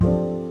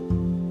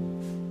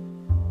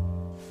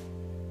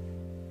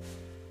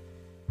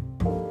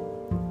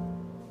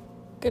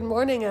Good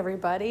morning,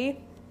 everybody.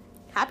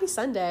 Happy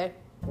Sunday.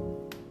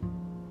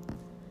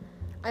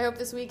 I hope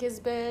this week has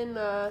been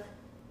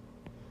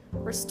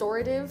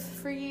restorative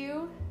for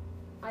you.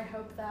 I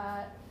hope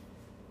that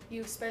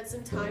you've spent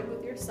some time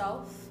with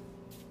yourself,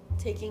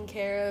 taking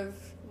care of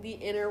the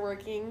inner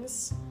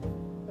workings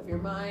of your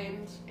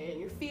mind and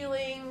your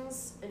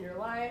feelings and your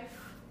life.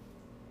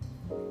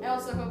 I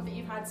also hope that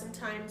you've had some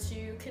time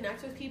to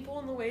connect with people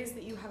in the ways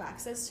that you have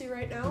access to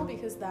right now,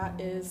 because that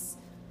is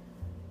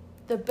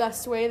the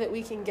best way that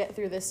we can get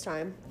through this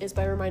time, is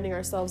by reminding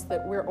ourselves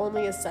that we're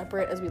only as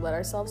separate as we let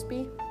ourselves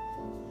be.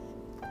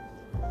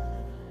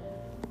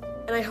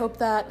 And I hope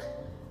that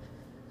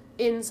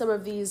in some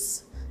of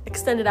these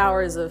extended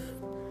hours of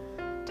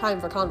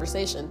time for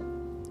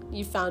conversation,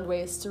 you found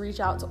ways to reach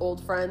out to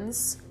old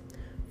friends,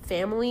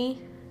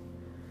 family,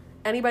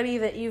 anybody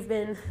that you've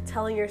been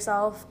telling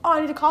yourself, oh,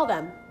 I need to call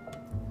them.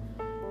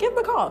 Give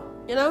them a call,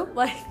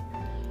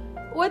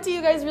 what do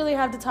you guys really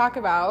have to talk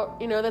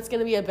about, that's going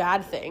to be a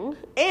bad thing?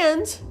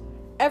 And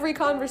every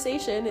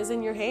conversation is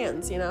in your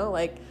hands,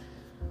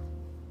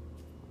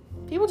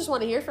 people just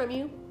want to hear from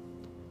you.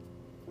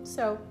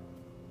 So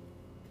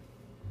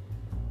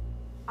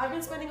I've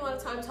been spending a lot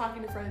of time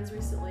talking to friends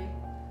recently.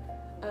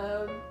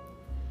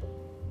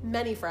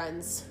 Many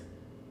friends,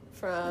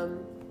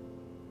 from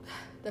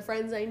the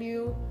friends I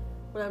knew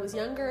when I was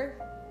younger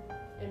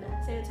in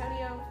San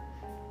Antonio,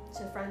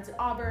 to friends at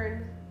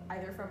Auburn,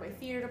 either from my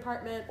theater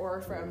department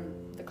or from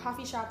the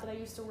coffee shop that I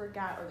used to work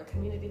at or the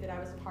community that I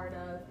was a part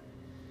of.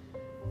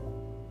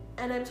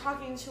 And I'm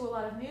talking to a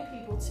lot of new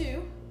people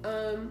too,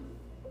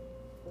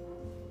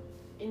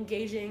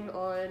 engaging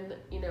on,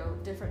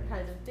 different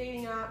kinds of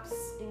dating apps,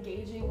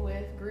 engaging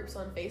with groups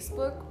on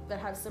Facebook that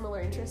have similar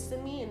interests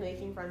in me and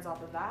making friends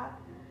off of that.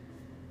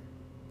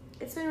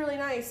 It's been really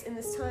nice in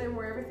this time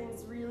where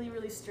everything's really,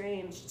 really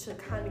strange to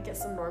kind of get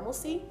some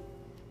normalcy.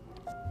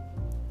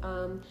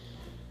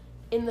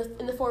 In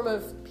the form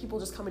of people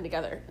just coming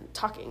together and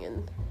talking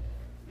and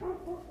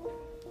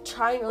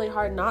trying really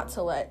hard not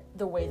to let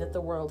the way that the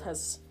world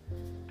has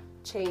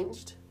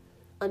changed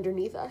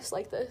underneath us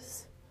like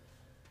this,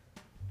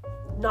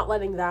 not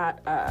letting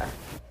that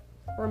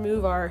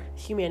remove our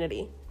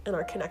humanity and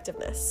our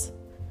connectiveness.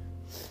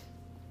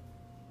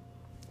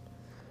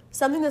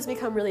 Something that's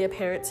become really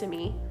apparent to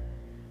me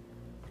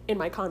in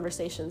my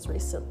conversations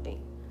recently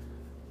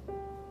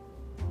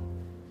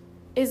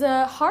is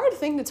a hard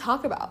thing to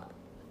talk about.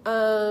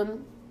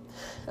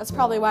 That's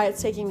probably why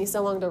it's taking me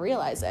so long to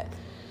realize it.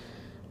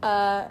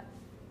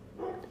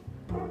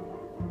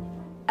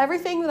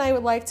 Everything that I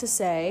would like to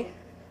say,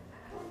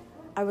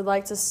 I would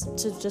like to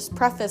just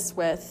preface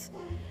with,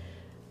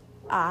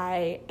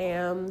 I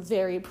am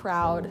very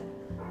proud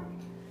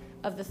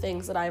of the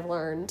things that I've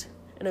learned,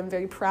 and I'm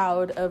very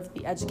proud of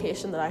the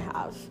education that I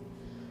have.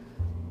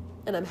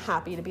 And I'm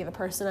happy to be the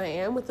person I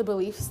am with the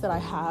beliefs that I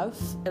have,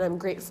 and I'm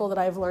grateful that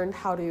I've learned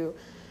how to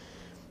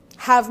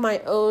have my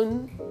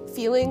own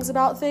feelings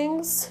about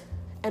things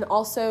and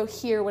also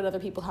hear what other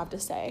people have to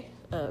say.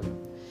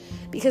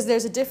 Because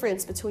there's a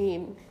difference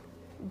between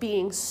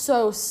being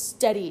so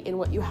steady in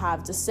what you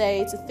have to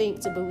say, to think,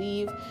 to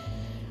believe,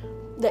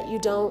 that you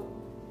don't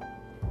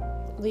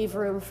leave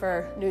room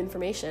for new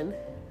information,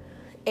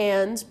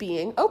 and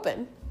being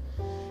open.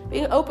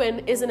 Being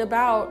open isn't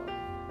about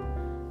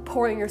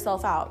pouring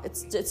yourself out.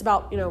 It's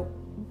about,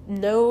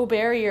 no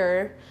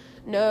barrier,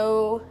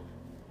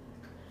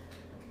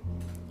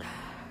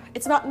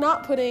 it's about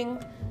not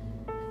putting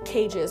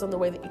cages on the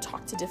way that you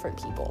talk to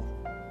different people.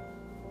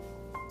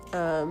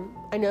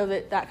 I know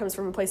that comes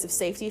from a place of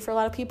safety for a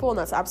lot of people, and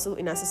that's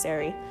absolutely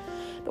necessary.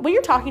 But when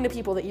you're talking to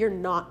people that you're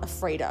not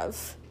afraid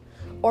of,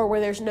 or where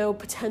there's no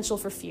potential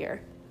for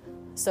fear,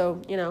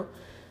 so, your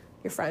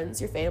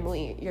friends, your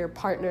family, your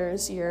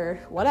partners, your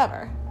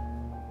whatever,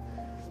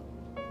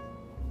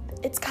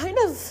 it's kind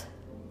of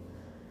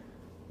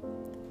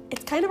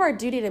our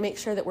duty to make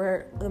sure that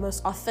we're the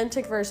most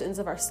authentic versions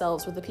of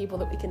ourselves with the people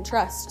that we can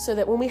trust, so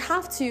that when we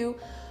have to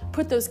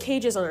put those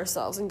cages on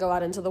ourselves and go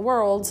out into the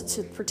world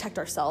to protect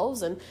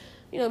ourselves and,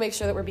 make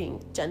sure that we're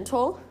being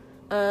gentle,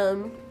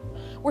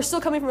 we're still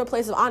coming from a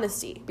place of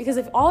honesty. Because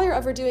if all you're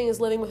ever doing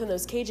is living within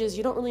those cages,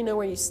 you don't really know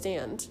where you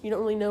stand. You don't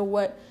really know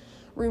what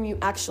room you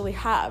actually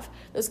have.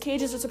 Those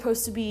cages are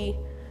supposed to be...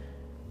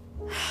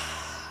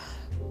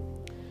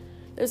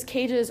 Those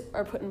cages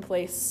are put in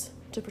place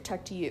to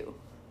protect you.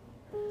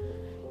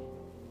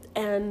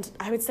 And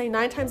I would say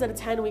 9 times out of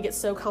 10, we get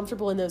so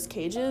comfortable in those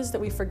cages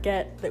that we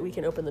forget that we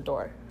can open the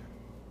door.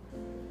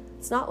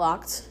 It's not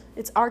locked.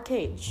 It's our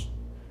cage.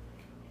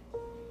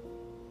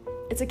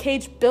 It's a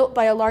cage built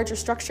by a larger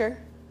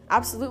structure.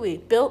 Absolutely.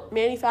 Built,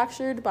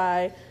 manufactured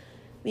by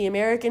the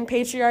American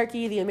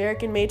patriarchy, the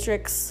American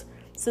matrix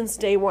since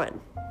day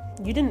one.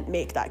 You didn't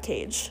make that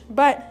cage,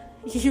 but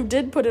you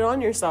did put it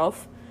on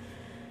yourself.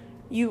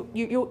 You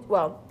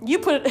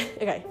put it,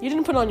 okay, you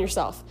didn't put it on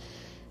yourself.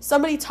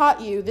 Somebody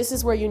taught you this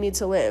is where you need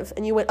to live,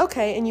 and you went,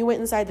 okay, and you went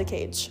inside the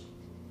cage.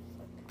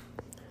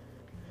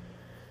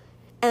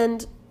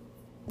 And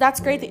that's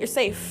great that you're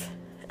safe.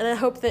 And I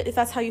hope that if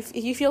that's how if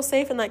you feel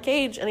safe in that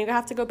cage and you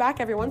have to go back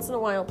every once in a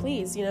while,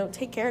 please,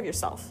 take care of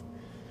yourself.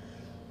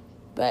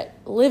 But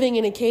living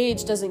in a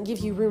cage doesn't give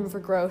you room for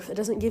growth. It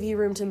doesn't give you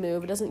room to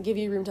move. It doesn't give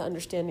you room to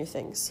understand new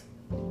things.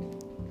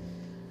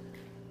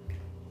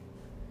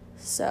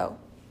 So,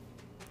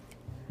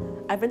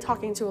 I've been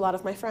talking to a lot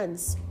of my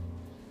friends.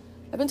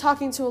 I've been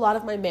talking to a lot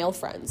of my male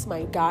friends,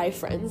 my guy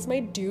friends, my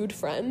dude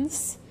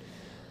friends.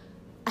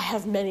 I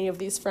have many of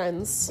these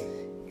friends.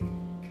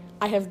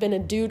 I have been a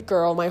dude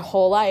girl my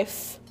whole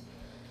life.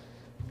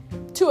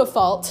 To a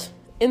fault,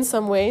 in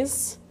some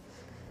ways.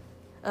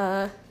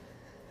 But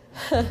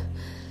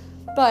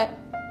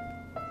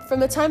from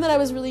the time that I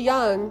was really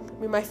young,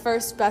 my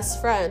first best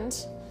friend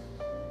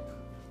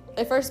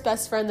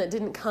that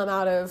didn't come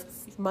out of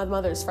my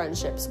mother's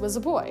friendships was a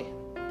boy.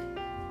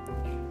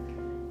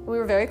 We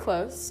were very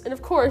close. And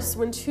of course,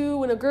 when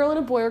a girl and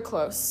a boy are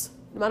close,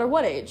 no matter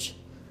what age,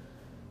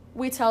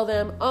 we tell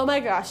them, oh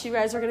my gosh, you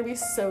guys are going to be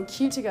so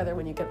cute together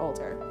when you get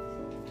older.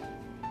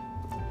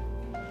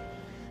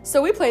 So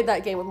we played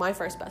that game with my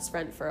first best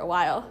friend for a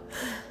while.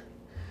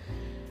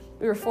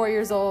 We were 4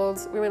 years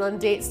old. We went on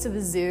dates to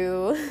the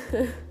zoo.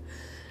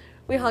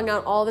 We hung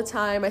out all the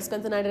time. I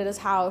spent the night at his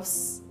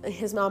house.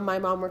 His mom and my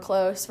mom were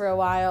close for a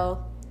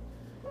while.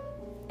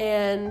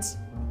 And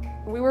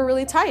we were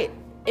really tight.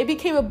 It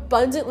became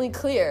abundantly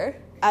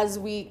clear as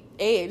we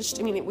aged,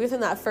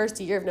 within that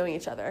first year of knowing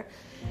each other,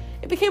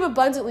 it became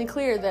abundantly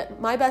clear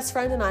that my best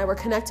friend and I were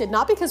connected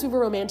not because we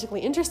were romantically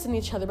interested in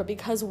each other, but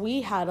because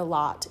we had a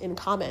lot in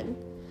common.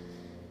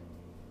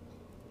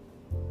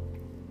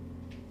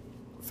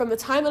 From the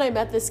time that I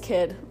met this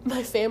kid,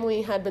 my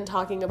family had been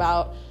talking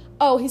about,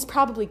 oh, he's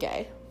probably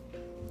gay,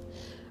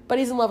 but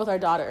he's in love with our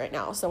daughter right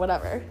now, so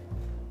whatever.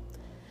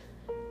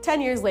 10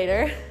 years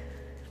later,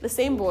 the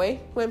same boy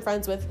who I'm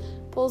friends with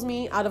pulls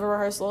me out of a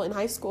rehearsal in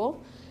high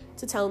school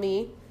to tell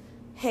me,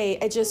 hey,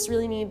 I just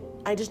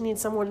need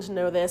someone to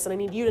know this, and I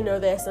need you to know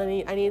this,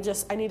 and I need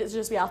it to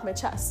just be off my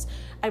chest.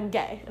 I'm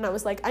gay. And I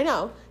was like, I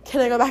know.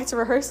 Can I go back to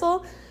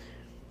rehearsal?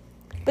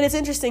 But it's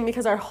interesting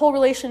because our whole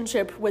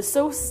relationship was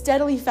so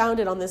steadily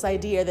founded on this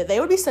idea that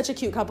they would be such a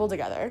cute couple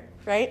together,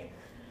 right?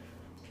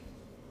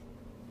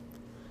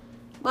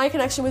 My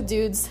connection with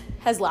dudes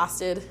has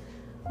lasted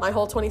my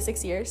whole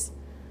 26 years.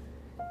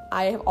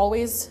 I have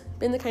always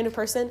been the kind of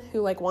person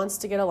who wants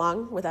to get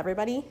along with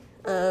everybody.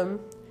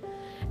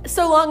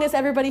 So long as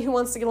everybody who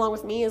wants to get along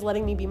with me is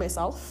letting me be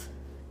myself.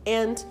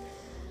 And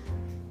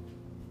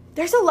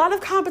there's a lot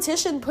of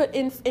competition put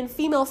in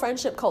female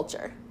friendship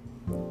culture.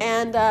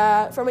 And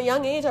from a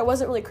young age, I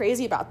wasn't really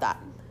crazy about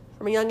that.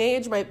 From a young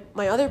age, my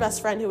other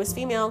best friend, who was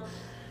female,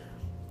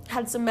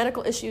 had some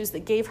medical issues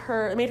that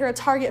made her a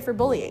target for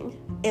bullying.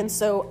 And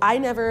so I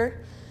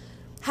never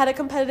had a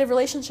competitive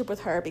relationship with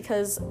her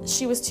because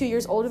she was 2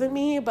 years older than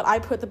me, but I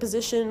put the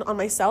position on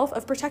myself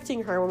of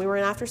protecting her when we were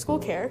in after-school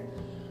care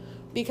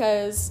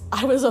because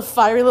I was a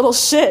fiery little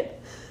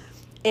shit.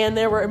 And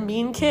there were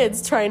mean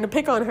kids trying to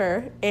pick on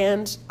her,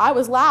 and I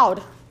was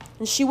loud,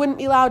 and she wouldn't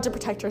be loud to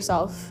protect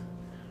herself.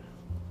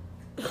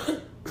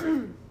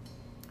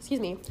 Excuse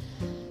me.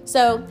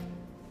 So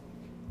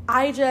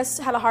I just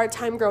had a hard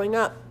time growing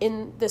up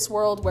in this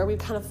world where we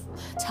kind of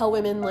tell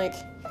women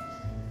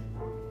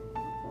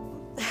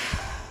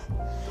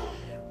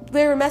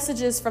there were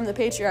messages from the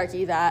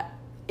patriarchy that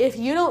if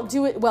you don't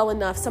do it well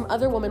enough, some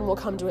other woman will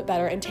come do it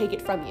better and take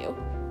it from you.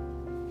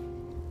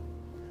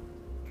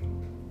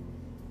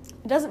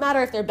 It doesn't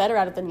matter if they're better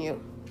at it than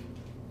you.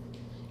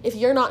 If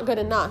you're not good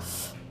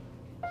enough,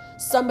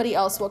 somebody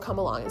else will come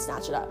along and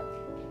snatch it up.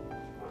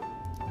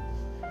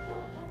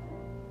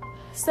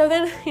 So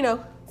then,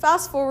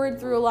 fast forward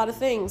through a lot of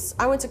things.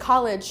 I went to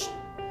college,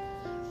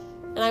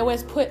 and I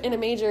was put in a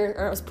major.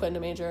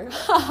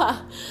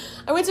 I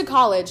went to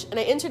college, and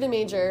I entered a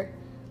major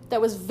that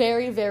was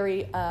very,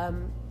 very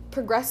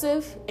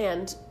progressive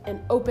and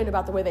open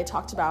about the way they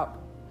talked about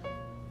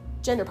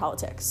gender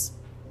politics.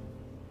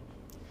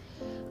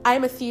 I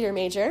am a theater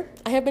major.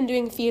 I have been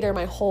doing theater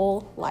my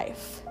whole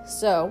life.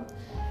 So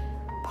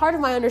part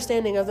of my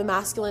understanding of the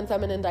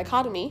masculine-feminine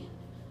dichotomy,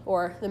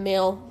 or the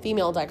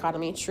male-female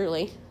dichotomy,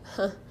 truly,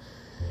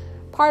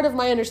 part of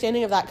my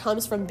understanding of that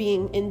comes from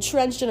being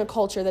entrenched in a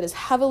culture that is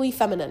heavily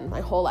feminine my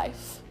whole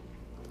life.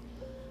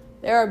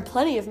 There are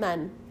plenty of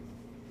men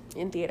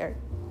in theater,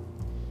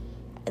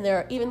 and there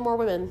are even more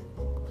women.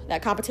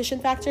 That competition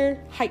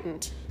factor,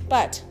 heightened.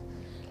 But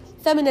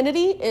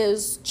femininity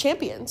is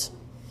championed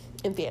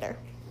in theater.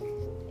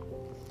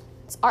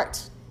 It's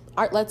art.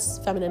 Art lets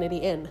femininity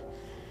in.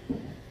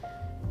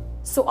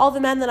 So all the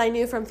men that I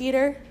knew from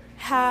theater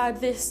had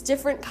this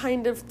different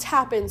kind of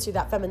tap into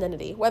that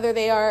femininity, whether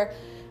they are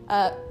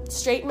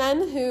straight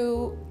men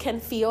who can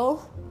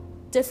feel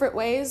different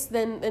ways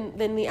than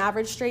the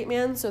average straight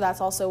man, so that's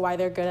also why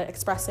they're good at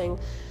expressing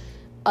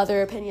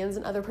other opinions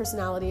and other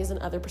personalities and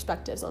other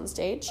perspectives on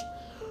stage,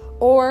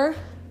 or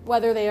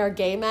whether they are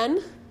gay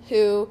men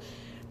who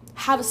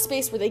have a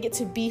space where they get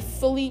to be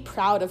fully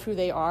proud of who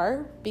they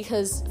are,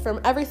 because from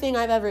everything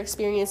I've ever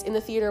experienced in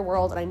the theater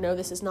world, and I know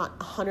this is not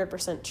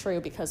 100% true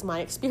because my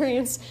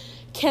experience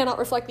cannot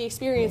reflect the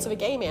experience of a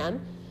gay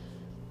man,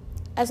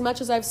 as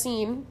much as I've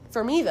seen,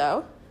 for me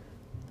though,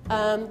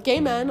 gay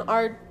men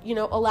are,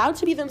 allowed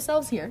to be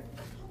themselves here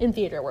in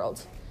theater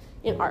world,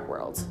 in art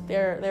world.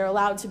 They're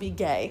allowed to be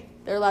gay.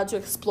 They're allowed to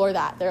explore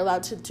that. They're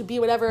allowed to be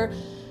whatever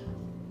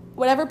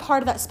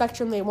part of that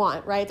spectrum they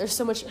want, right? There's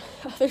so much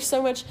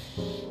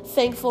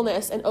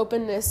thankfulness and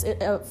openness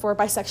for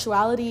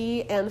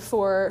bisexuality and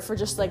for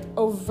just like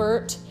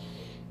overt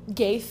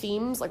gay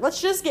themes. Like,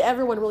 let's just get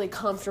everyone really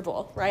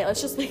comfortable, right?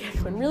 Let's just make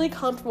everyone really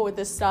comfortable with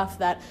this stuff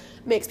that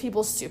makes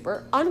people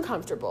super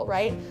uncomfortable,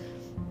 right?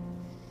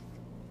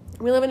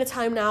 We live in a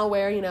time now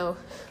where,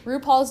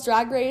 RuPaul's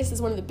Drag Race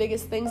is one of the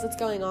biggest things that's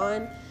going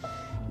on.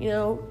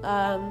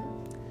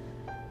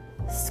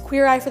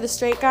 Queer Eye for the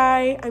Straight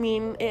Guy. I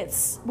mean,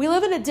 we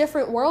live in a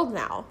different world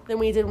now than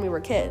we did when we were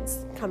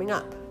kids coming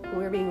up, when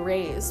we were being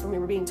raised, when we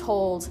were being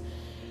told,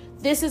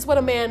 this is what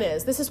a man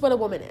is, this is what a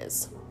woman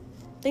is.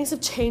 Things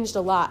have changed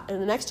a lot,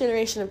 and the next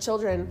generation of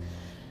children,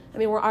 I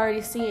mean, we're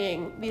already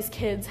seeing these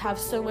kids have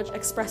so much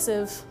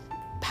expressive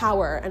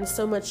power and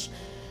so much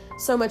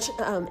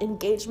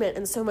engagement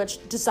and so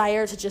much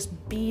desire to just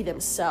be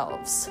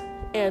themselves.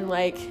 And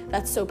like,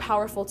 that's so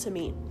powerful to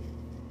me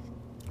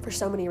for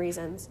so many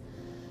reasons.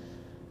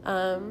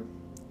 When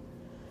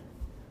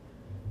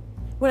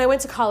I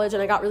went to college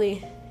and I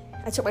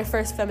took my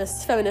first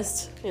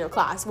feminist,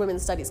 class,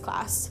 women's studies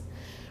class.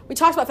 We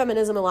talked about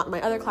feminism a lot in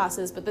my other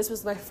classes, but this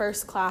was my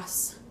first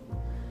class.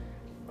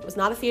 It was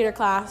not a theater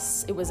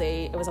class. It was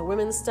a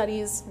women's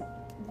studies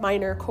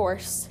minor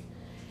course.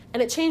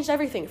 And it changed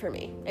everything for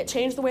me. It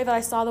changed the way that I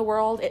saw the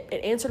world.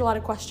 It answered a lot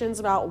of questions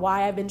about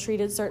why I've been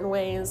treated certain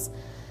ways.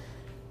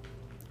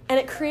 And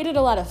it created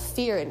a lot of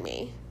fear in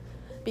me,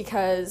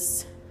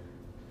 because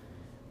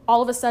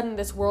all of a sudden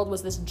this world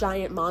was this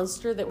giant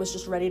monster that was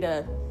just ready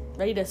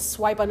to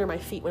swipe under my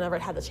feet whenever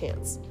it had the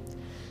chance.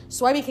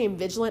 So I became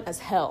vigilant as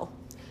hell,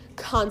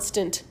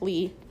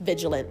 constantly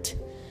vigilant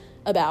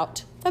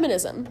about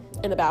feminism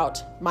and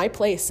about my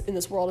place in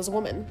this world as a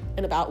woman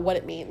and about what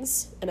it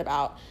means and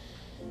about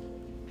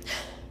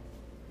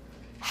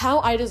how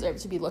I deserve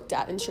to be looked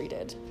at and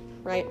treated,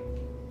 right?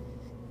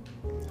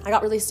 I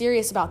got really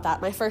serious about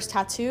that. My first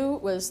tattoo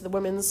was the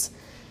women's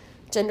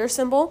gender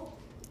symbol.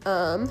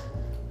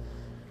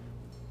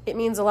 It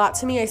means a lot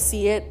to me. I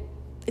see it.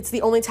 It's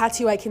the only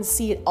tattoo I can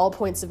see at all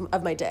points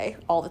of my day,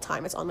 all the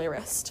time. It's on my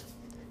wrist.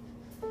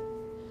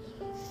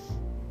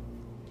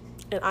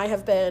 And I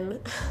have been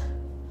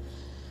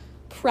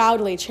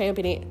proudly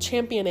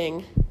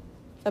championing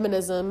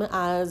feminism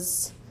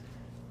as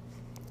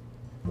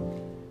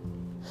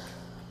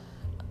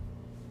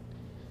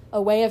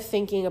a way of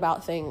thinking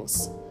about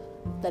things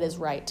that is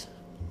right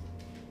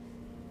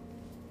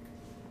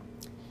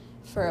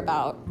for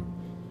about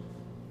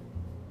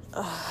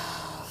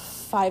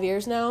 5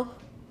 years now.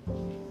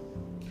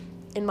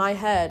 In my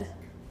head,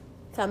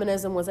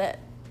 feminism was it.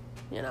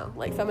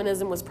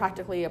 Feminism was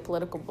practically a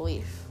political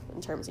belief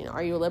in terms,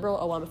 are you a liberal?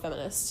 Oh, I'm a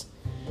feminist.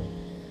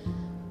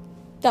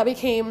 That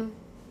became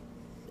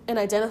an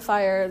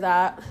identifier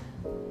that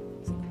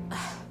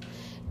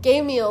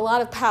gave me a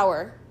lot of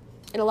power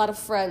and a lot of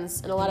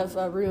friends and a lot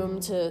of room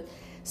to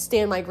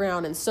stand my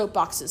ground and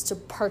soapboxes to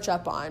perch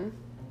up on.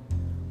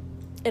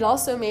 It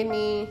also made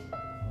me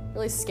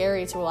really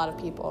scary to a lot of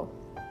people.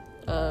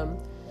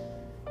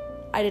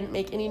 I didn't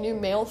make any new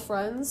male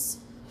friends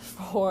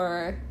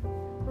for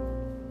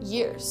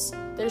years.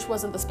 There just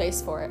wasn't the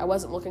space for it. I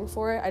wasn't looking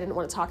for it. I didn't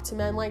want to talk to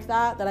men like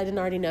that I didn't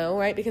already know,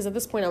 right? Because at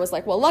this point I was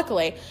like, well,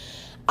 luckily,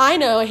 I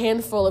know a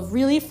handful of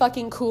really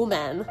fucking cool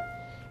men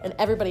and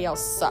everybody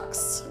else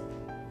sucks.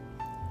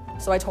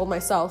 So I told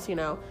myself,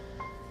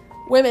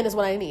 women is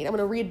what I need. I'm going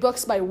to read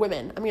books by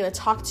women. I'm going to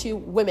talk to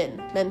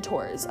women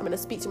mentors. I'm going to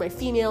speak to my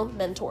female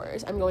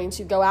mentors. I'm going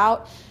to go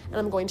out and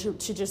I'm going to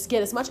just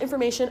get as much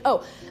information.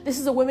 Oh, this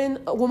is a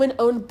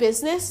woman-owned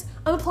business.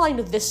 I'm applying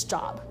to this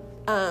job.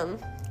 And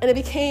it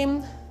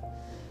became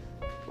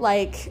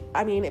like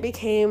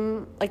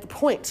the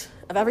point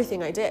of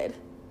everything I did.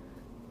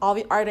 All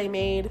the art I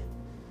made,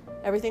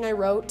 everything I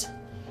wrote,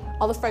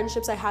 all the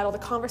friendships I had, all the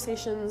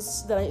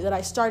conversations that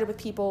I started with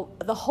people.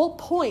 The whole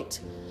point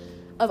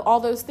of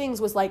all those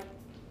things was like,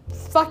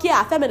 fuck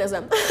yeah,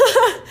 feminism.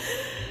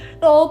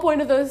 The whole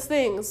point of those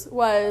things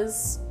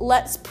was,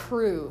 let's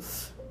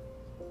prove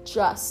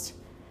just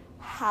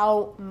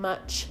how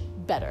much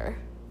better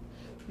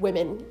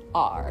women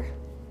are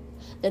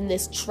than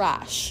this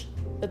trash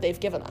that they've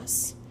given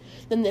us,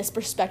 than this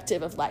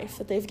perspective of life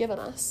that they've given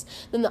us,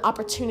 than the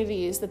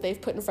opportunities that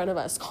they've put in front of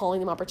us,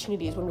 calling them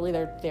opportunities when really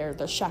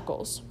they're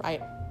shackles,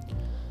 right?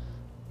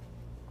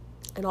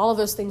 And all of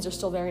those things are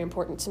still very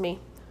important to me.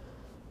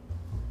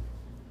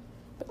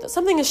 But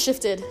something has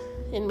shifted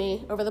in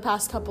me over the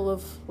past couple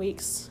of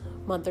weeks,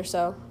 month or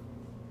so.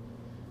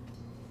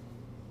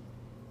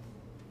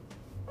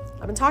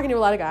 I've been talking to a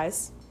lot of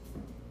guys,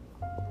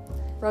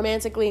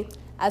 romantically,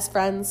 as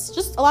friends,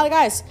 just a lot of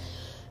guys.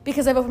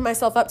 because I've opened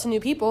myself up to new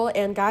people,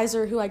 and guys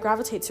are who I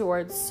gravitate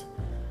towards.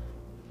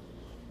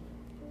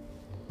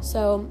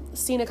 So,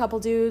 seen a couple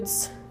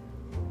dudes,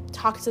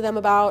 talked to them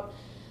about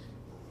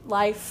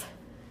life.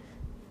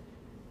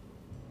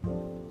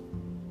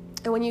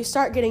 And when you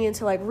start getting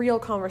into like real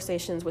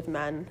conversations with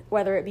men,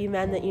 whether it be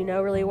men that you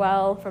know really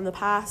well from the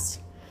past,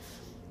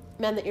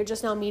 men that you're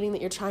just now meeting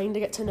that you're trying to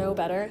get to know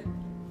better,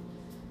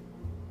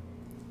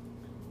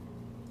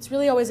 it's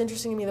really always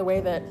interesting to me the way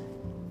that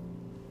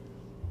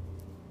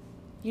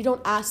you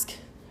don't ask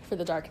for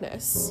the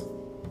darkness.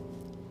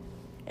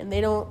 And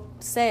they don't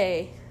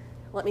say,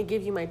 let me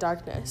give you my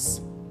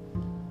darkness.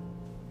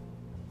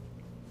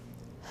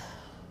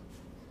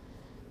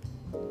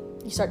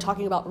 You start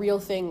talking about real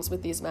things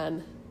with these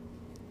men.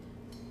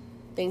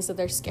 Things that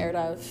they're scared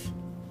of.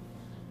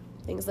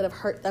 Things that have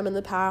hurt them in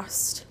the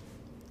past.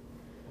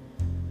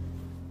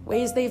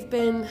 Ways they've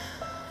been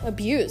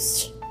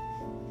abused.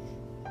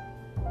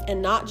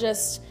 And not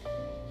just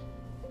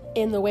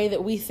in the way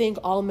that we think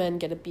all men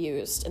get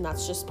abused, and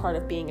that's just part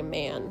of being a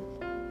man,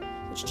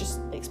 which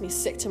just makes me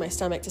sick to my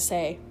stomach to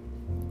say.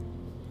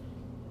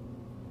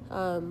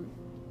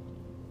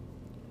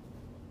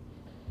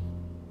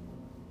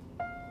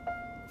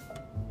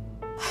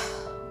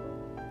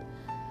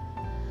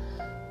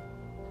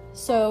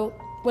 So,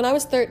 when I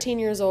was 13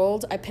 years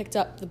old, I picked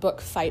up the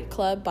book Fight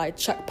Club by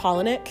Chuck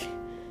Palahniuk.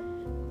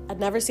 I'd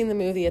never seen the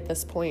movie at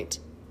this point.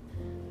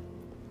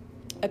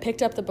 I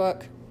picked up the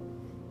book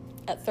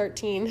at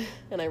 13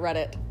 and I read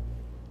it.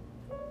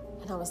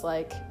 And I was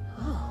like,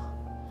 oh.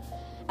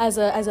 As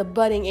a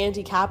budding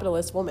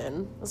anti-capitalist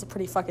woman, it was a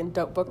pretty fucking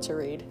dope book to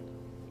read.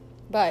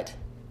 But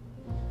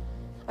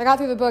I got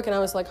through the book and I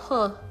was like,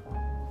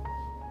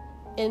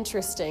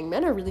 interesting.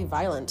 Men are really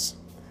violent.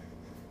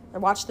 I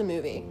watched the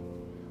movie.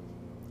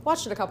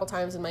 Watched it a couple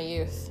times in my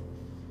youth.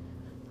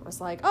 I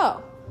was like,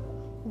 oh,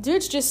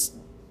 dudes just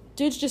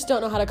don't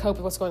know how to cope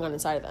with what's going on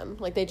inside of them.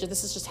 Like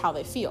this is just how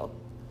they feel.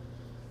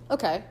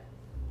 Okay,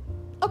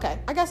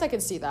 I guess I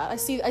could see that. I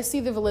see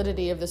the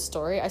validity of this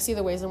story. I see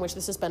the ways in which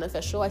this is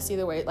beneficial. I see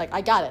the way, like,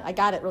 I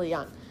got it really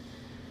young.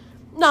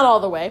 Not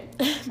all the way,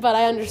 but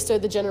I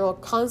understood the general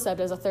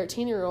concept as a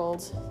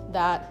 13-year-old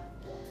that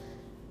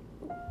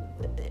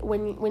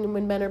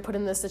when men are put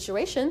in this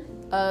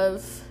situation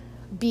of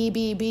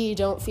be,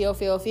 don't feel,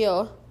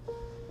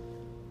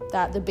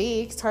 that the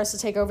be starts to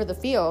take over the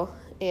feel,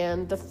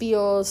 and the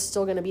feel is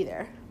still going to be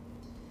there,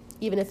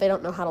 even if they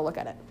don't know how to look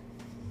at it.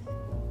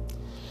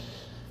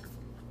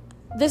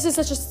 This is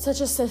such a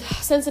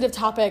sensitive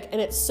topic, and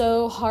it's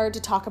so hard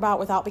to talk about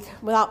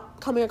without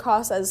coming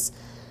across as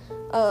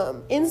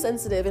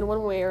insensitive in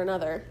one way or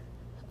another.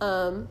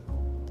 But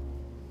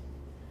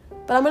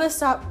I'm gonna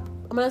stop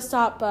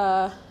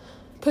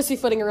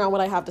pussyfooting around what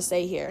I have to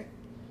say here,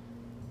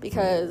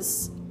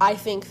 because I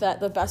think that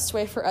the best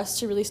way for us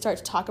to really start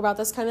to talk about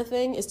this kind of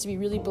thing is to be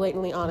really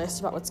blatantly honest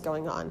about what's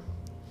going on.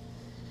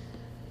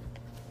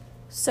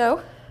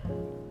 So,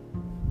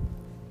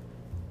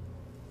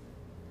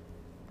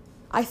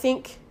 I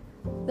think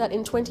that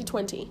in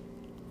 2020,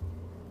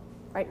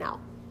 right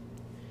now,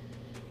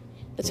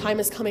 the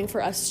time is coming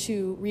for us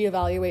to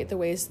reevaluate the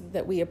ways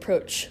that we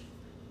approach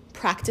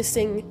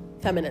practicing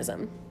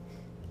feminism.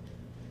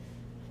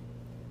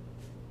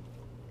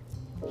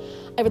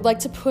 I would like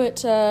to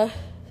put a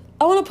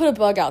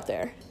bug out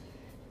there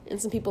in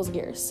some people's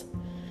gears,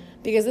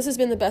 because this has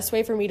been the best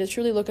way for me to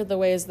truly look at the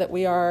ways that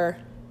we are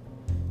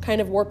kind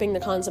of warping the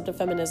concept of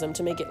feminism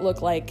to make it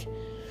look like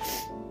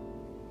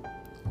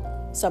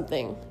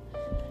something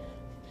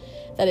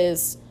that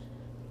is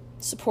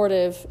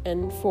supportive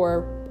and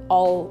for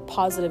all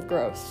positive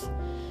growth,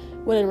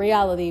 when in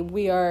reality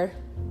we are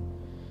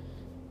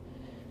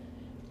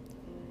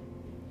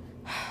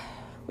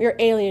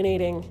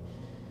alienating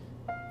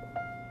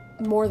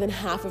more than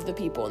half of the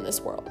people in this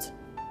world,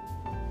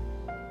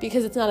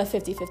 because it's not a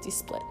 50-50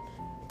 split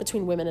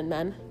between women and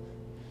men.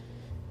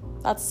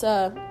 It's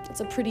a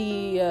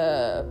pretty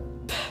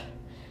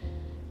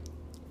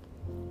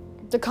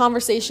the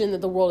conversation that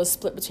the world is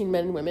split between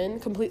men and women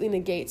completely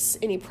negates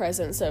any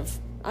presence of,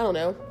 I don't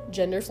know,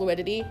 gender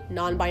fluidity,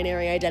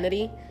 non-binary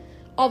identity,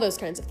 all those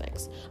kinds of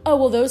things. Oh,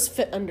 well, those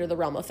fit under the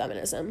realm of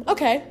feminism.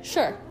 Okay,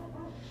 sure.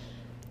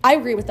 I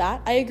agree with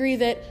that. I agree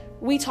that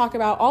we talk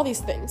about all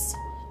these things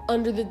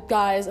under the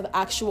guise of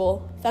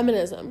actual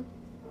feminism.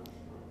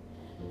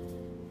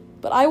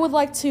 But I would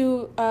like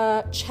to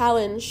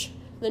challenge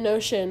the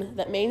notion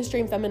that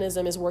mainstream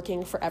feminism is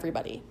working for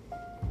everybody.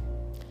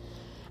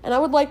 And I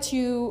would like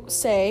to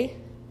say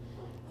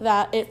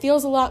that it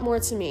feels a lot more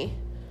to me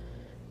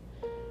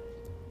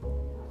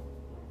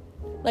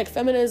like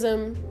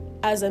feminism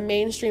as a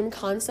mainstream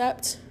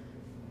concept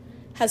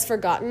has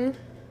forgotten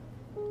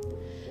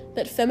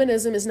that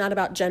feminism is not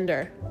about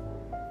gender.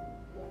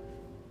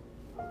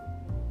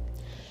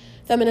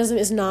 Feminism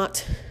is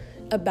not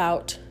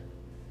about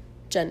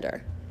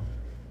gender.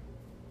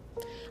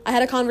 I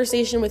had a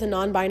conversation with a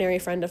non-binary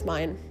friend of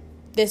mine,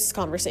 this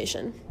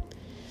conversation,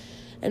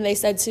 and they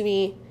said to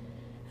me,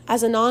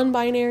 as a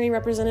non-binary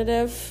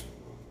representative,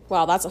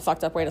 wow, that's a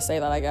fucked up way to say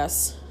that, I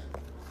guess.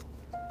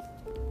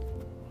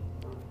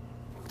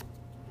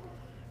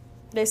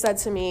 They said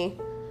to me,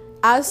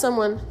 as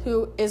someone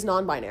who is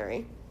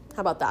non-binary,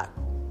 how about that?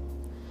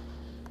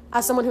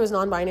 As someone who is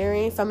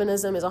non-binary,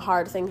 feminism is a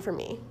hard thing for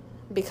me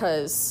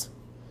because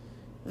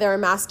there are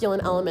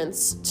masculine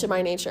elements to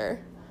my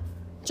nature,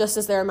 just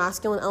as there are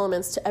masculine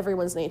elements to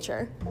everyone's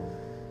nature.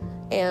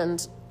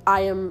 And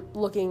I am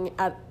looking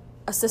at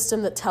a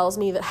system that tells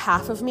me that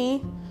half of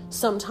me,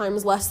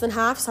 sometimes less than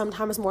half,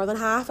 sometimes more than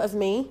half of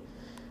me,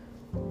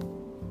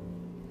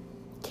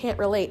 can't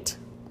relate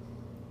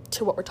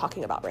to what we're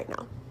talking about right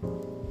now.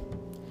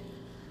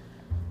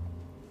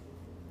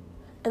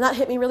 And that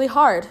hit me really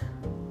hard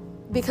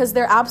because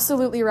they're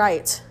absolutely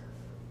right.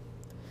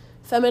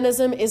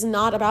 Feminism is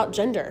not about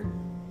gender.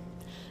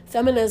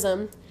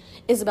 Feminism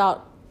is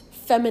about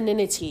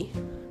femininity.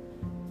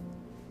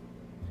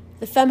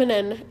 The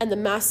feminine and the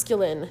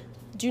masculine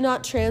do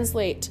not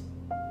translate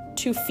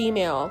to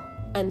female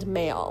and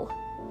male.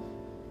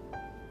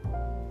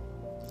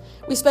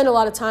 We spend a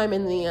lot of time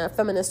in the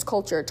feminist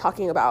culture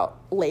talking about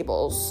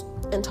labels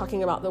and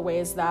talking about the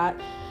ways that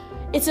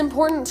it's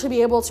important to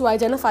be able to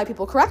identify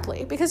people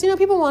correctly because,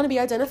 people want to be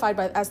identified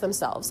as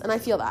themselves, and I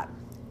feel that.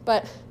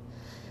 But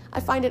I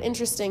find it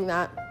interesting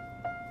that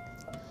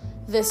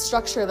this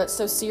structure that's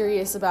so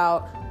serious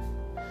about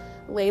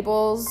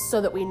labels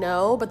so that we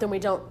know, but then we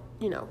don't,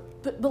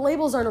 but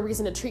labels aren't a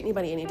reason to treat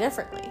anybody any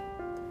differently.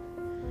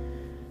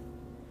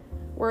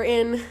 We're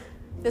in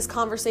this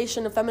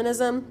conversation of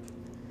feminism,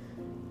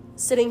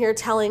 sitting here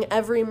telling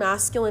every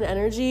masculine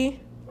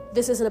energy,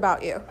 this isn't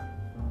about you.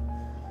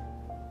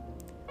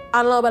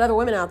 I don't know about other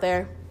women out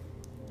there.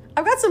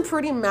 I've got some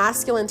pretty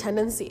masculine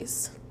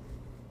tendencies.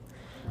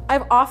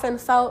 I've often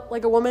felt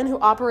like a woman who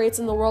operates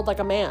in the world like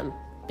a man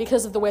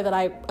because of the way that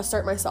I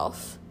assert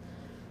myself.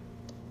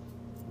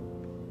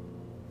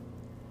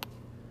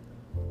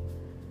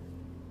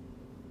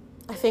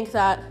 I think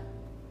that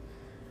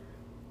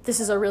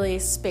this is a really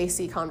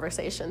spacey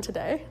conversation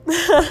today.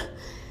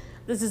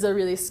 This is a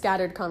really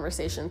scattered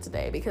conversation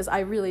today because I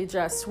really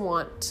just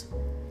want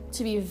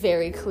to be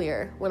very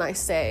clear when I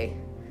say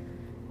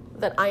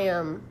that I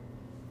am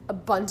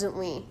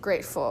abundantly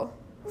grateful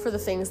for the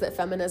things that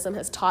feminism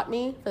has taught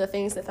me, for the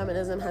things that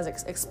feminism has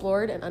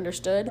explored and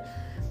understood.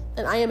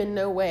 And I am in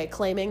no way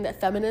claiming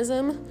that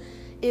feminism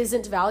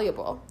isn't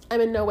valuable.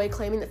 I'm in no way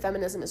claiming that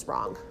feminism is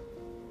wrong.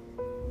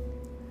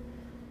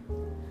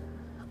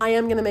 I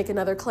am going to make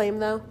another claim,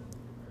 though,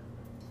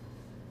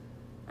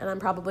 and I'm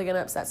probably going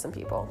to upset some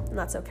people, and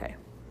that's okay.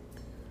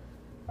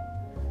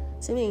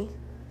 To me,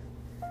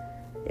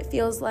 it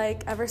feels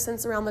like ever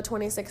since around the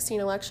 2016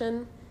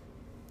 election,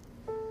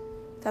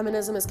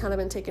 feminism has kind of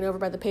been taken over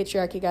by the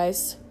patriarchy,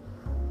 guys.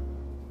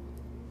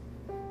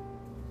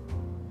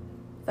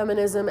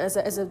 Feminism as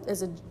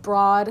a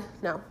broad,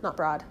 no, not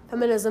broad.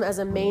 Feminism as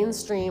a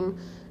mainstream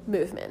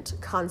movement,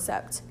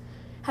 concept,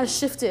 has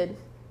shifted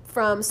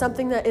from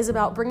something that is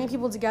about bringing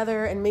people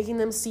together and making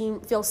them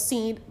feel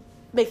seen,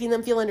 making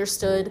them feel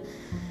understood,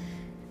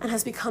 and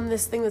has become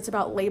this thing that's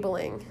about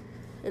labeling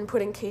and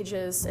putting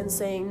cages and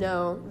saying,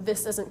 no,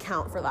 this doesn't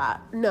count for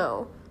that.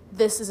 No,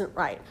 this isn't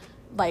right.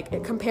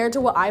 Like, compared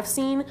to what I've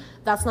seen,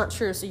 that's not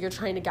true, so you're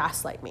trying to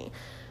gaslight me.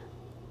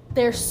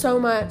 There's so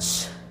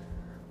much.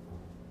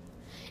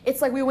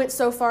 It's like we went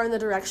so far in the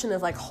direction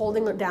of, like,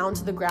 holding it down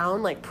to the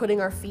ground, like,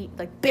 putting our feet,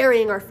 like,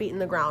 burying our feet in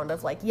the ground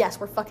of, like, yes,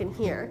 we're fucking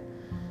here,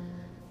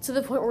 to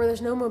the point where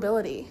there's no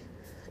mobility.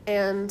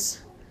 And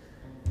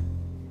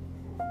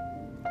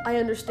I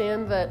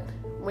understand that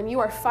when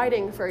you are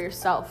fighting for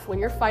yourself, when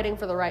you're fighting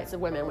for the rights of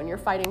women, when you're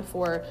fighting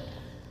for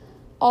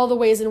all the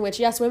ways in which,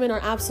 yes, women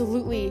are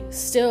absolutely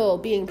still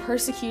being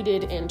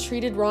persecuted and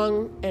treated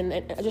wrong,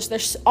 and just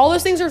there's all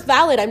those things are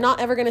valid. I'm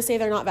not ever going to say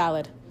they're not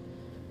valid.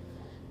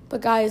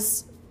 But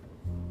guys,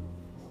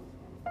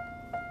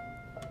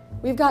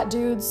 we've got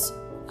dudes,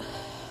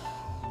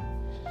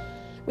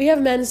 we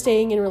have men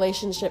staying in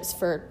relationships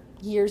for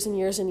years and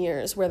years and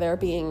years where they're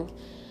being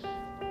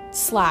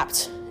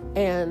slapped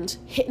and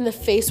hit in the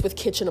face with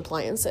kitchen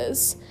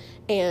appliances,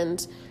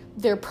 and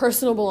their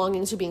personal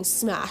belongings are being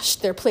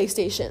smashed, their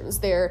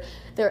PlayStations, their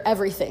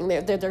everything,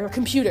 their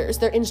computers,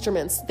 their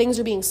instruments, things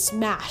are being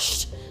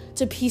smashed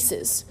to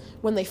pieces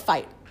when they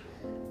fight.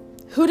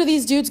 Who do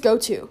these dudes go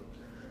to?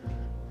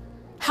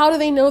 How do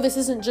they know this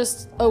isn't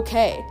just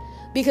okay?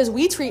 Because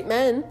we treat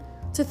men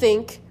to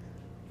think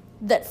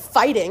that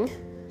fighting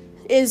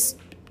is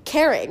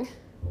caring.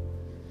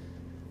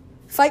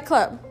 Fight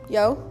Club,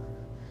 yo.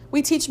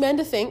 We teach men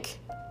to think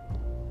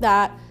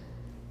that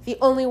the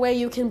only way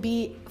you can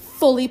be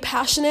fully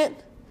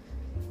passionate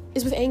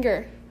is with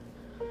anger.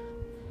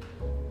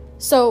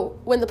 So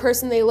when the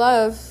person they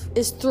love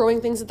is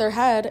throwing things at their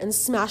head and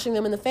smashing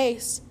them in the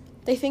face,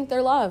 they think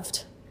they're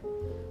loved.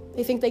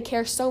 They think they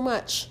care so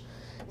much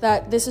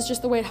that this is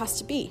just the way it has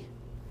to be.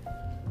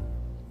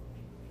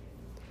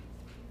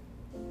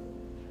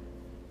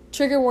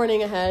 Trigger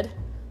warning ahead.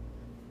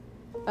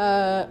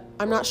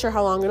 I'm not sure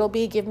how long it'll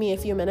be. Give me a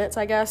few minutes,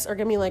 I guess, or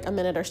give me like a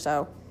minute or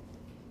so.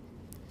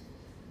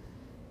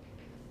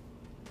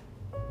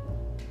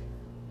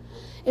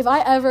 If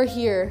I ever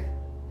hear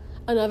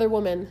another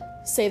woman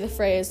say the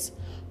phrase,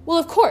 Well,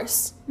 of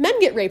course, men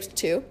get raped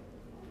too.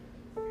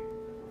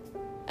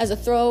 As a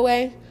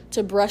throwaway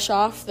to brush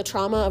off the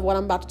trauma of what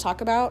I'm about to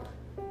talk about,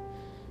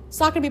 it's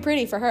not going to be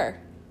pretty for her.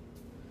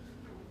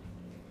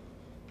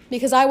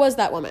 Because I was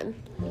that woman.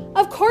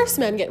 Of course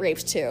men get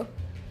raped too.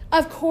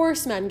 Of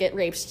course men get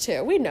raped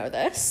too. We know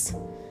this.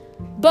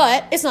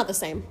 But it's not the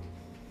same.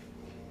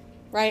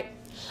 Right?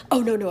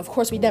 Oh, no, of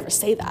course we'd never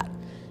say that.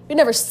 We'd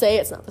never say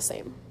it's not the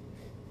same.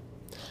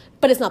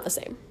 But it's not the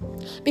same.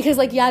 Because,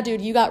 like, yeah,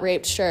 dude, you got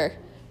raped, sure.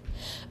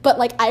 But,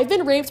 like, I've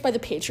been raped by the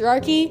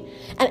patriarchy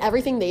and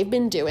everything they've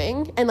been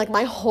doing. And, like,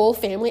 my whole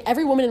family,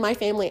 every woman in my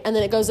family. And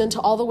then it goes into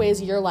all the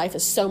ways your life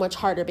is so much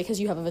harder because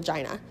you have a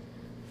vagina.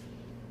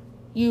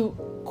 You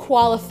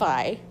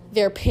qualify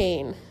their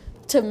pain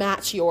to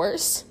match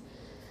yours.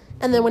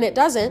 And then when it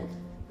doesn't,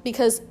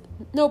 because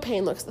no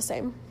pain looks the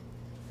same,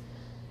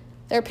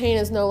 their pain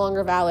is no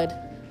longer valid.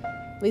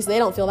 At least they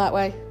don't feel that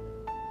way.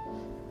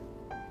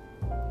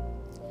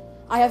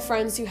 I have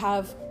friends who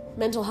have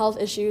mental health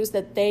issues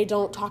that they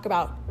don't talk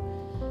about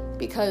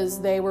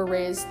because they were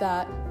raised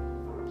that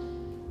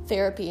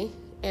therapy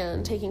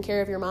and taking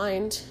care of your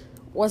mind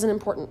wasn't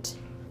important.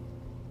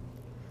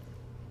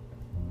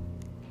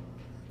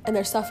 And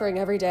they're suffering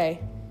every day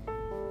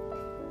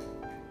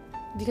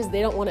because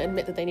they don't want to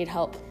admit that they need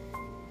help.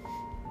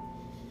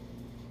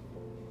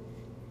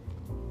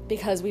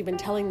 Because we've been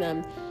telling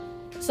them,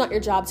 it's not your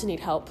job to need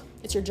help.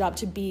 It's your job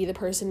to be the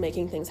person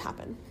making things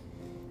happen.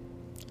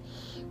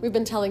 We've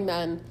been telling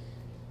men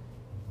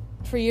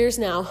for years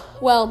now,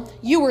 well,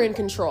 you were in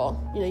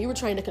control. You were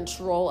trying to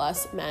control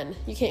us men.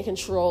 You can't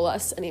control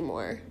us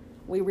anymore.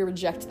 We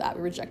reject that.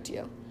 We reject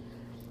you.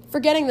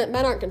 Forgetting that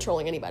men aren't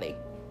controlling anybody.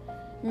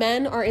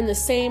 Men are in the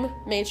same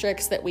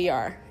matrix that we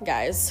are,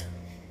 guys.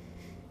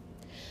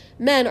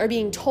 Men are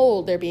being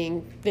told that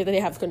they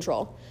have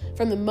control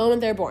from the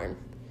moment they're born.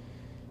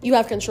 You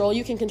have control.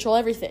 You can control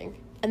everything.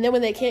 And then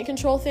when they can't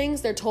control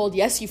things, they're told,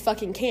 yes, you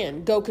fucking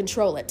can. Go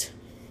control it.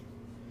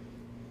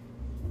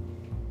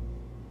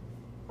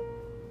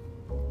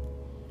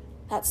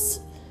 That's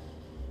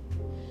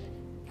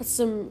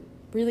some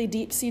really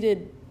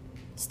deep-seated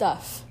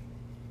stuff.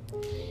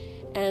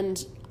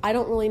 And I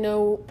don't really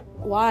know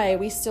why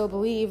we still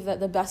believe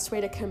that the best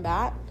way to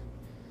combat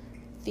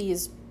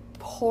these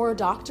poor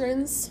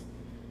doctrines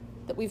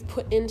that we've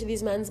put into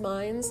these men's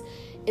minds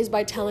is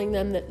by telling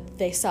them that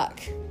they suck.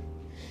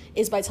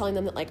 Is by telling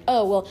them that, like,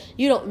 oh, well,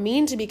 you don't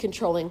mean to be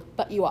controlling,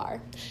 but you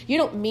are. You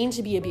don't mean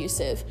to be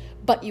abusive,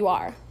 but you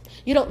are.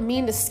 You don't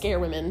mean to scare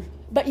women,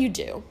 but you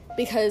do.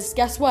 Because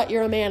guess what?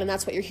 You're a man and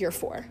that's what you're here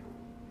for.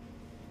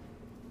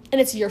 And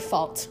it's your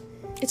fault.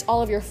 It's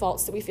all of your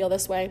faults that we feel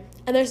this way.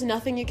 And there's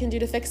nothing you can do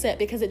to fix it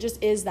because it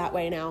just is that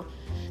way now.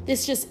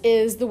 This just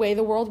is the way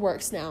the world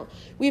works now.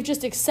 We've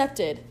just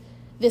accepted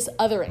this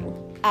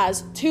othering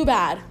as too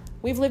bad.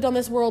 We've lived on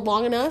this world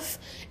long enough,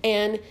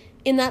 and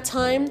in that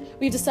time,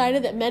 we've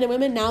decided that men and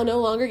women now no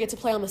longer get to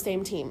play on the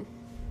same team.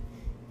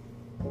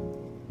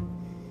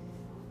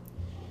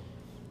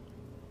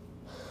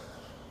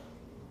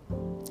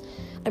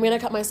 I'm going to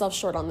cut myself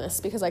short on this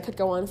because I could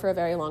go on for a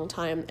very long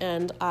time,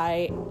 and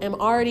I am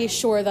already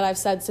sure that I've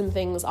said some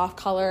things off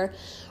color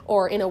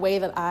or in a way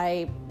that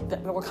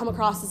will come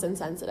across as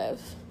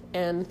insensitive.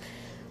 And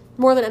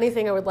more than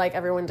anything, I would like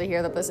everyone to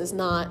hear that this is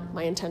not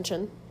my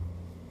intention.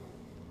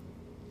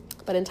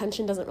 But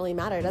intention doesn't really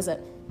matter, does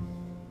it?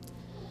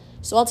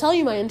 So I'll tell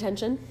you my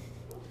intention,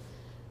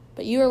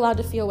 but you are allowed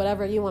to feel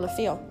whatever you want to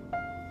feel.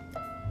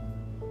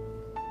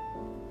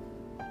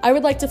 I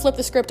would like to flip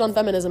the script on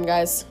feminism,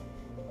 guys.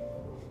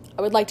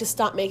 I would like to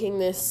stop making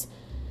this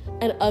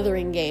an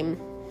othering game.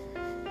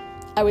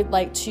 I would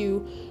like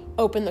to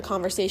open the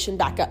conversation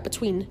back up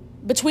between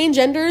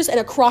genders and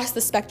across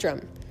the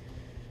spectrum.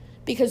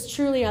 Because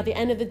truly, at the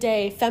end of the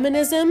day,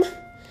 feminism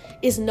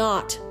is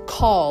not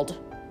called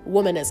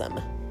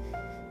womanism.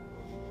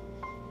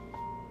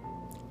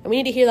 And we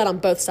need to hear that on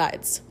both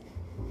sides.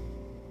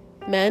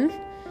 Men,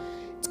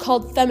 it's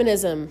called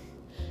feminism,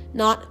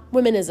 not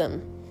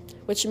womanism,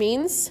 which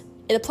means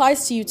it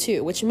applies to you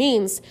too, which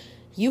means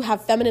you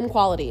have feminine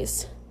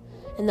qualities,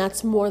 and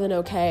that's more than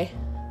okay.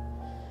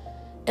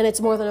 And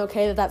it's more than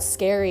okay that that's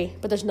scary,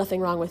 but there's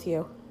nothing wrong with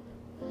you.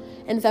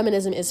 And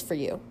feminism is for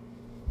you.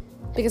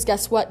 Because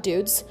guess what,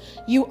 dudes?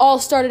 You all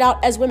started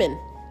out as women.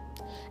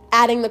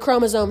 Adding the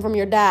chromosome from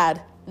your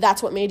dad,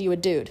 that's what made you a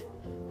dude.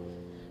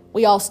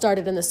 We all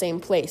started in the same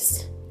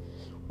place.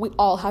 We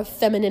all have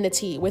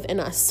femininity within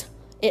us.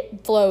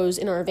 It flows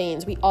in our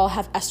veins. We all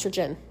have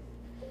estrogen.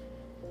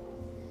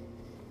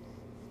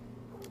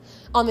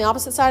 On the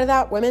opposite side of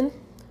that, women,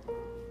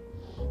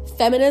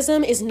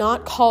 feminism is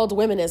not called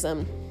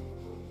womanism,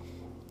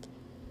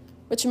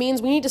 which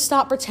means we need to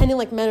stop pretending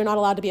like men are not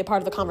allowed to be a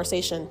part of the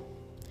conversation.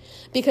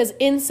 Because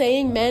in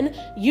saying men,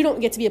 you don't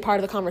get to be a part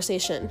of the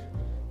conversation.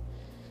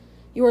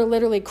 You are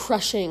literally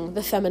crushing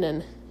the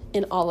feminine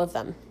in all of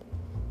them.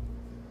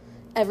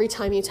 Every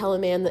time you tell a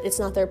man that it's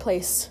not their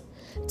place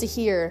to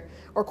hear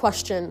or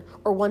question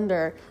or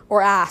wonder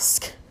or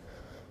ask,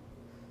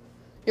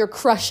 you're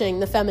crushing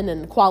the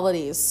feminine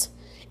qualities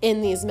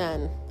in these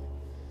men.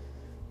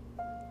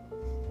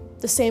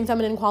 the same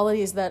feminine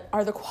qualities that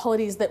are the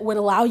qualities that would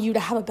allow you to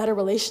have a better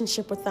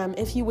relationship with them.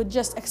 If you would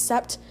just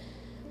accept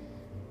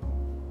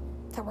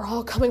that we're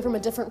all coming from a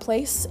different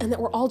place and that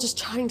we're all just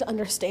trying to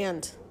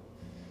understand.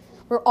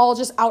 We're all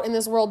just out in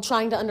this world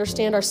trying to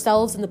understand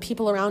ourselves and the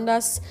people around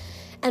us.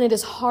 And it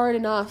is hard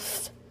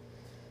enough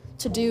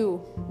to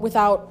do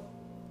without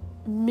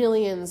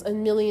millions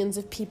and millions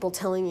of people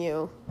telling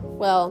you,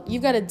 well,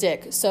 you've got a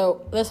dick.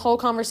 So this whole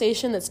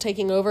conversation that's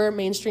taking over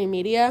mainstream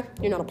media,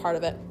 you're not a part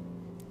of it.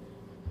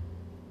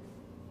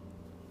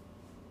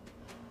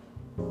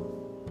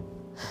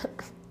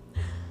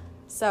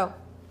 So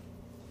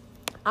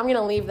I'm going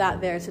to leave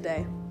that there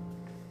today.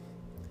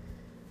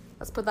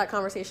 Let's put that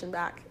conversation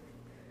back.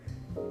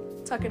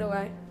 Tuck it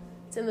away.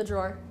 It's in the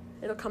drawer.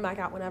 It'll come back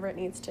out whenever it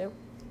needs to.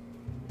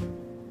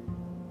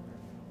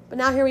 But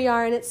now here we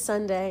are, and it's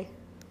Sunday.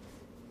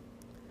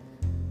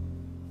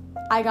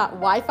 I got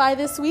Wi-Fi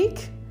this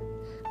week.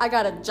 I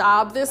got a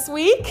job this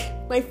week.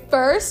 My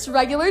first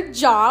regular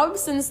job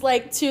since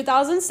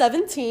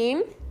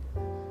 2017.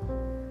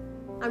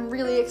 I'm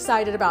really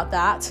excited about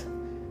that.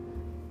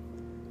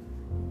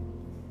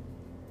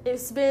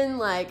 It's been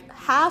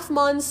half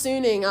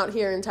monsooning out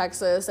here in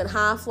Texas and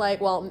half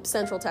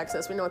central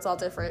Texas. We know it's all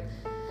different.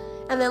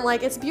 And then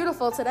it's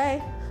beautiful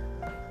today.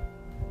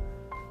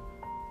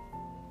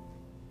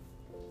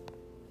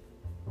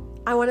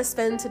 I want to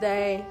spend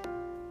today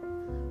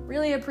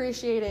really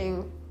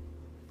appreciating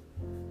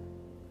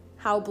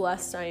how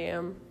blessed I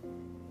am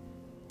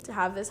to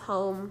have this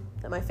home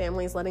that my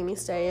family is letting me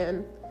stay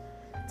in,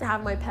 to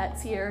have my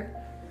pets here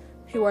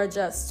who are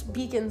just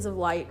beacons of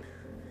light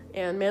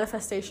and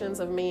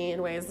manifestations of me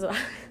in ways that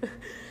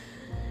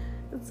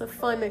it's a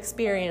fun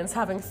experience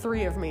having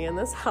 3 of me in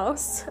this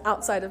house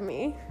outside of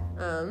me.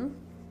 And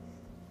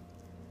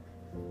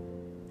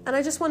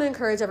I just want to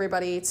encourage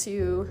everybody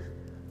to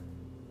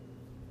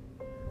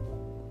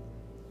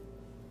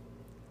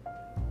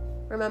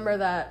remember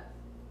that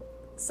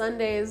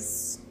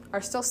Sundays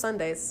are still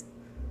Sundays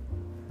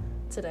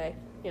today,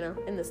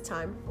 in this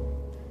time.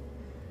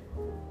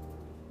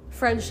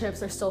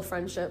 Friendships are still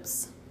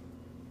friendships.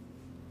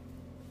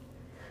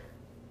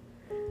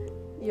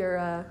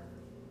 Your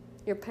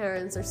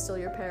parents are still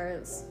your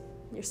parents.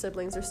 Your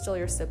siblings are still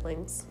your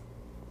siblings.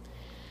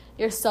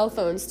 Your cell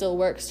phone still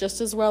works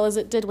just as well as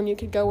it did when you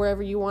could go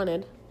wherever you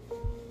wanted.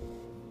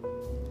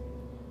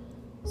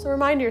 So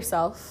remind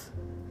yourself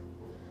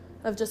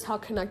of just how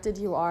connected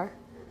you are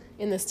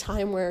in this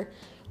time where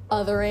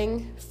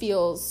othering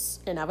feels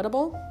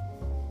inevitable.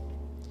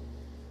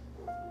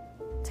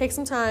 Take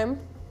some time.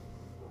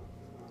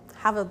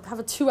 Have a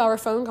 2-hour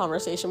phone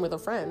conversation with a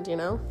friend,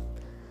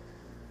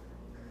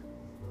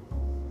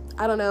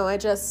 I don't know,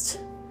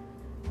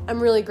 I'm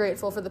really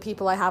grateful for the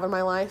people I have in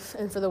my life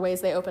and for the ways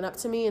they open up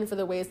to me and for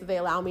the ways that they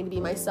allow me to be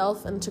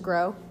myself and to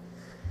grow.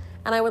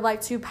 And I would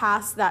like to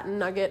pass that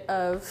nugget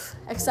of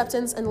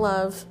acceptance and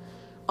love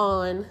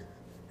on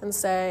and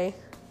say,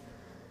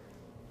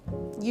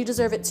 you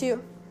deserve it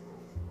too.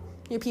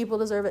 Your people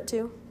deserve it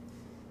too.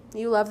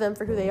 You love them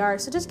for who they are,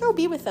 so just go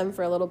be with them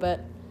for a little bit.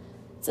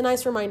 It's a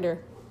nice reminder.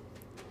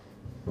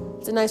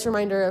 It's a nice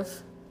reminder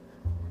of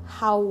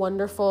how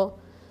wonderful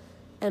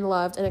and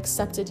loved and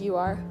accepted you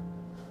are.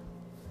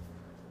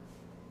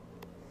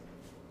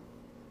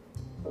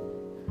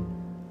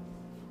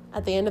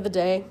 At the end of the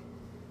day,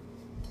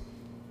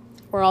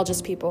 we're all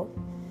just people.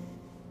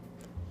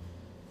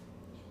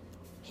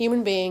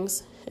 Human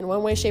beings, in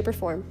one way, shape, or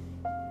form,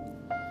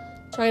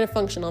 trying to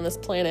function on this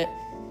planet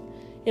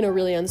in a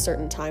really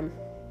uncertain time.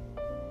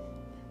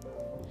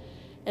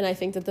 And I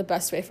think that the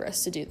best way for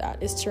us to do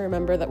that is to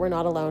remember that we're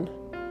not alone.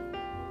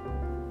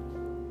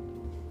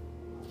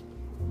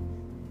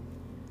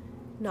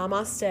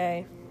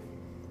 Namaste.